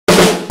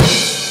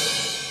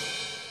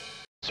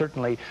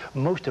certainly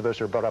most of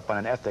us are brought up on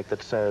an ethic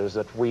that says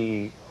that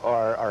we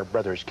are our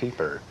brother's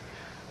keeper.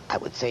 I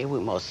would say we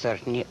most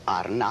certainly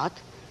are not,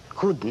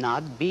 could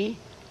not be,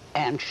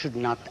 and should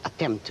not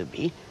attempt to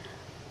be.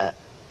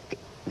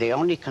 The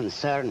only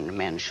concern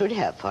men should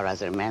have for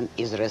other men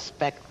is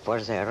respect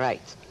for their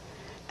rights.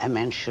 A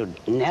man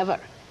should never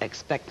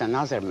expect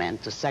another man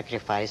to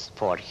sacrifice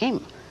for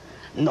him,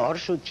 nor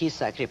should he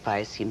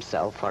sacrifice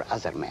himself for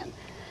other men.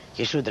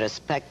 He should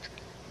respect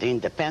the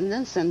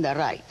independence and the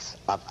rights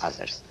of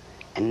others,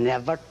 and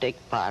never take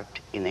part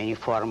in any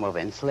form of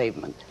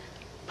enslavement,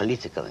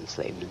 political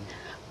enslavement.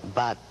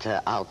 But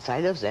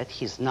outside of that,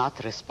 he's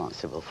not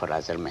responsible for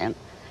other men,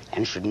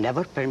 and should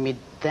never permit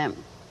them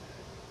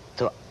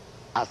to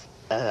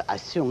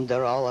assume the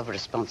role of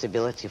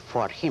responsibility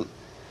for him.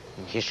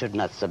 He should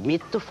not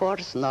submit to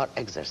force nor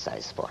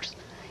exercise force.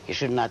 He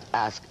should not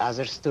ask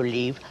others to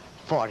live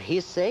for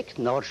his sake,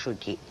 nor should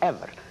he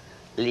ever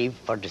live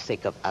for the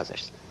sake of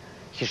others.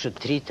 He should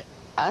treat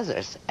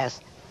others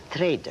as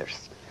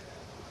traders.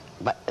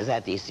 But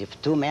that is,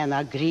 if two men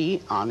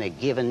agree on a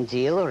given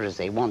deal or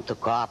they want to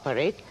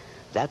cooperate,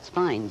 that's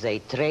fine. They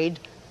trade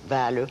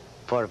value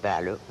for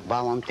value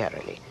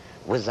voluntarily,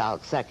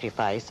 without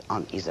sacrifice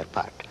on either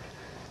part.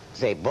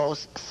 They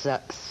both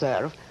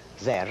serve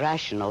their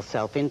rational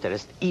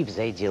self-interest if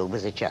they deal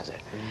with each other.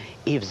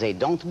 If they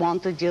don't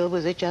want to deal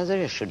with each other,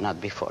 they should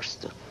not be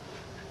forced to.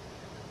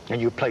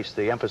 And you place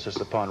the emphasis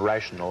upon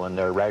rational and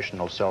their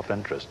rational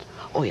self-interest.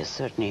 Oh, yes,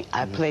 certainly.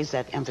 I place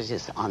that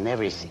emphasis on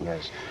everything.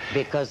 Yes.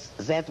 Because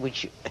that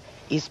which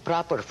is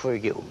proper for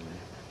you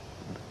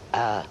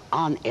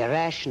on a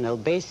rational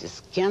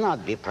basis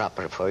cannot be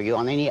proper for you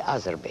on any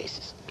other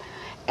basis.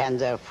 And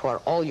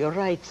therefore, all your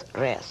rights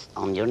rest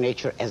on your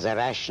nature as a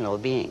rational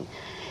being.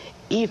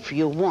 If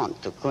you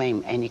want to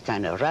claim any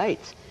kind of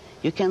rights,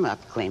 you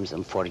cannot claim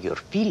them for your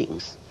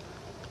feelings,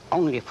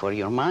 only for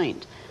your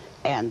mind.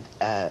 And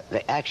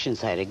the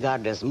actions I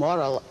regard as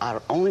moral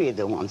are only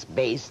the ones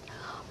based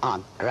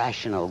on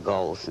rational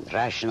goals and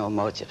rational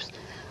motives.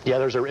 The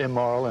others are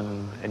immoral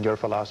in your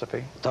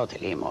philosophy?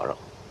 Totally immoral.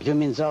 You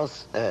mean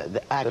those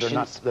the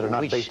actions that are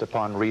not based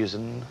upon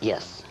reason?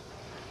 Yes.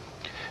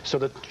 So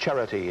that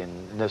charity,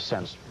 in this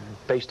sense,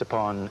 based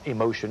upon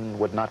emotion,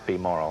 would not be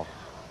moral?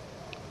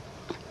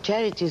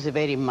 Charity is a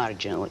very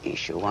marginal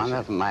issue. One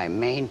of my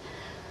main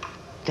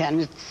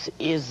tenets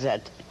is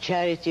that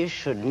charity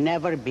should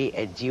never be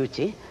a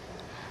duty,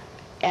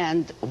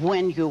 and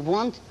when you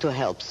want to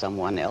help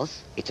someone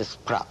else, it is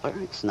proper,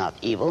 it's not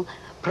evil,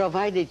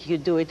 provided you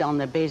do it on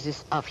the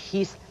basis of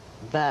his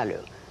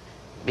value,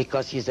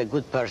 because he's a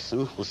good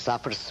person who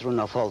suffers through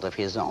no fault of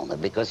his own,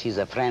 because he's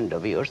a friend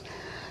of yours,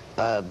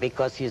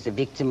 because he's a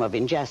victim of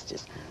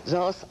injustice.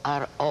 Those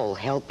are all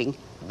helping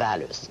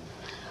values.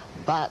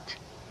 But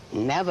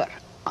never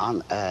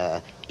on,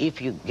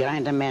 if you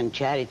grant a man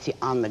charity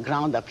on the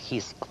ground of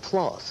his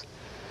flaws,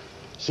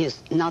 his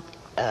not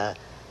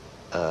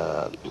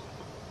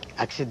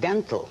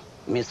accidental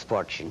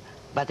misfortune,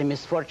 but a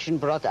misfortune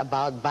brought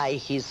about by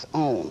his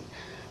own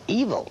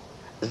evil,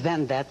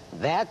 then that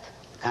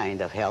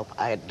kind of help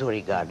I do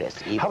regard as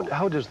evil.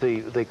 How does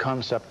the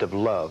concept of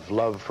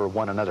love for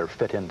one another,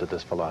 fit into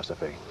this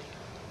philosophy?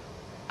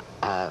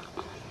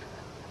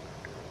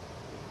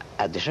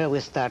 Shall we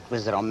start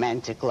with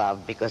romantic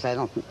love, because I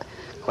don't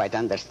quite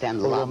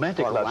understand love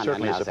romantic for love one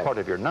certainly another. is a part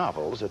of your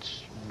novels.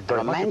 It's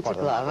very much a Romantic part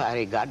of love I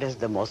regard as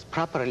the most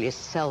properly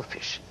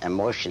selfish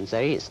emotion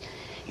there is.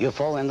 You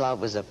fall in love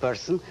with a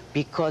person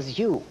because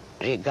you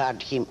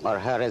regard him or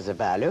her as a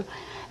value,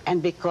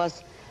 and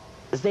because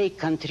they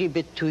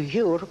contribute to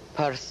your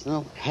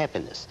personal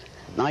happiness.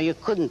 Now, you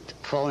couldn't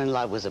fall in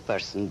love with a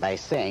person by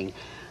saying,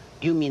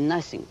 you mean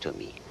nothing to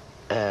me.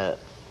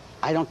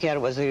 I don't care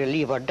whether you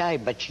live or die,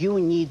 but you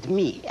need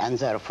me, and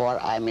therefore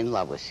I'm in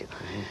love with you.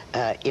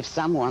 If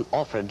someone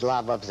offered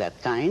love of that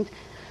kind,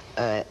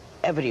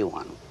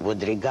 everyone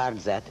would regard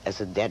that as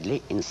a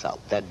deadly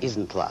insult. That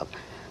isn't love.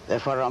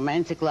 Therefore,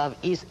 romantic love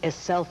is a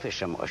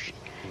selfish emotion.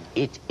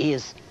 It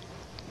is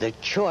the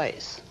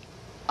choice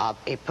of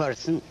a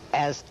person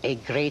as a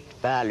great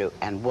value,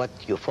 and what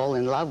you fall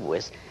in love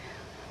with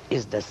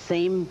is the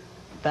same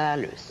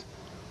values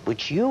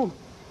which you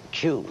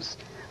choose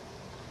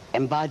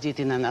embodied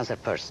in another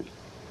person.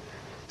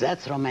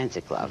 That's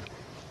romantic love,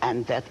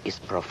 and that is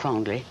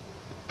profoundly,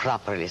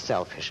 properly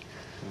selfish.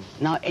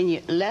 Now, any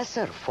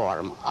lesser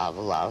form of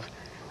love,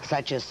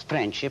 such as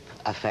friendship,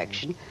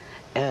 affection,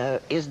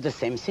 is the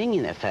same thing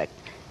in effect.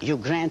 You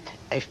grant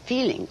a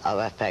feeling of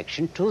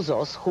affection to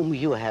those whom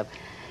you have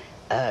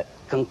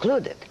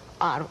concluded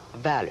are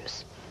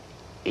values.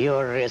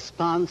 Your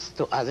response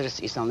to others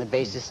is on the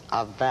basis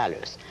of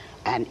values.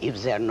 And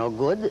if they're no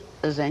good,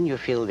 then you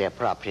feel the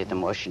appropriate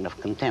emotion of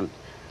contempt.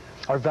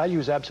 Are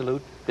values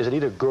absolute? Is it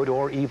either good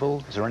or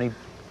evil? Is there any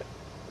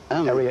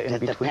area in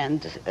between?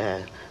 That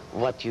depends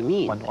what you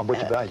mean. On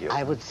which value?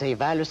 I would say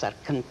values are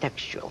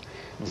contextual.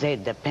 They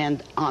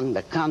depend on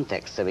the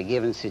context of a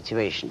given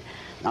situation.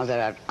 Now,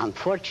 there are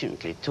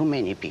unfortunately too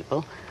many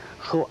people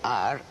who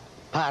are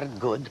part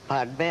good,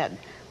 part bad.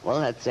 well,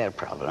 that's their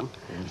problem.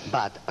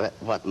 But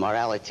what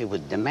morality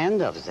would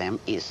demand of them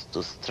is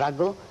to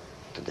struggle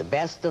to the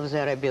best of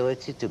their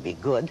ability to be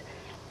good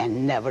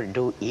and never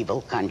do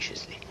evil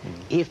consciously.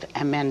 If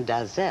a man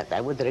does that,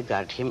 I would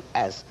regard him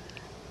as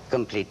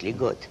completely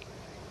good.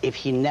 If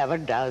he never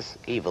does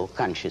evil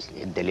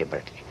consciously,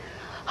 deliberately.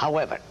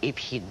 However, if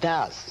he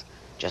does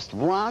just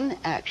one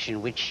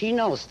action which he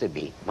knows to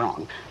be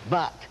wrong,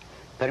 but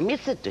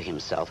permits it to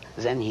himself,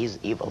 then he's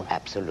evil,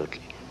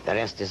 absolutely. The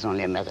rest is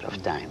only a matter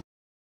of time.